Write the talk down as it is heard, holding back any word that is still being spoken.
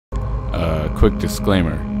quick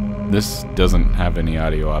disclaimer. This doesn't have any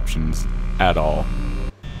audio options at all.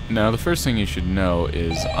 Now, the first thing you should know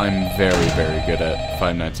is I'm very, very good at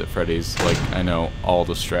Five Nights at Freddy's. Like, I know all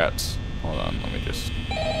the strats. Hold on, let me just...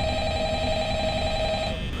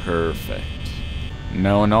 Perfect.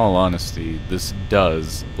 Now, in all honesty, this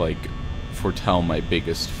does, like, foretell my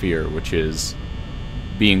biggest fear, which is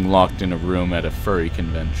being locked in a room at a furry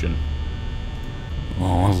convention.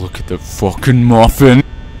 Oh, look at the fucking muffin!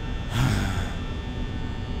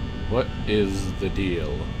 What is the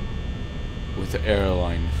deal with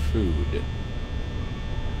airline food?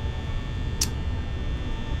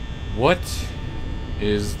 What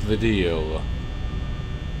is the deal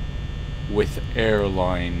with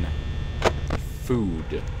airline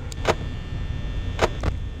food?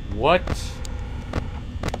 What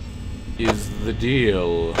is the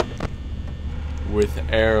deal with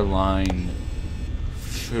airline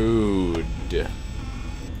food?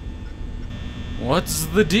 What's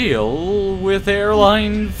the deal with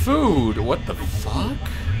airline food? What the fuck?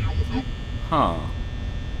 Huh.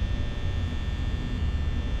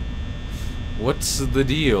 What's the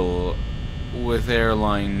deal with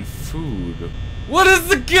airline food? What is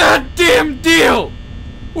the goddamn deal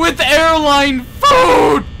with airline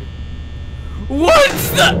food? What's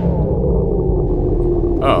the...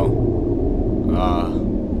 Oh.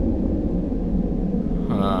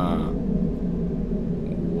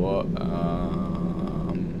 What,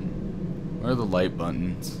 where are the light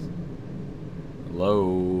buttons?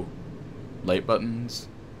 Hello? Light buttons?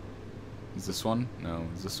 Is this one? No,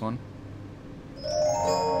 is this one?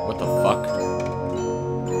 What the fuck?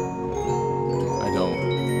 I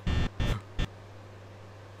don't...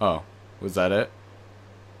 Oh, was that it?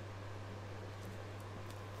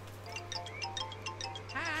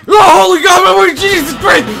 Oh, holy god, my word, Jesus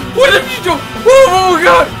Christ! What have you done? Oh my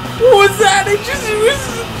god! What was that? It was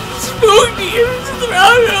spooky! It was just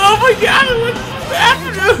around. Oh my god, what just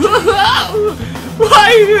happened? Why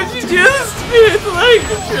did you do this to me? It's like,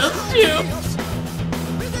 just you.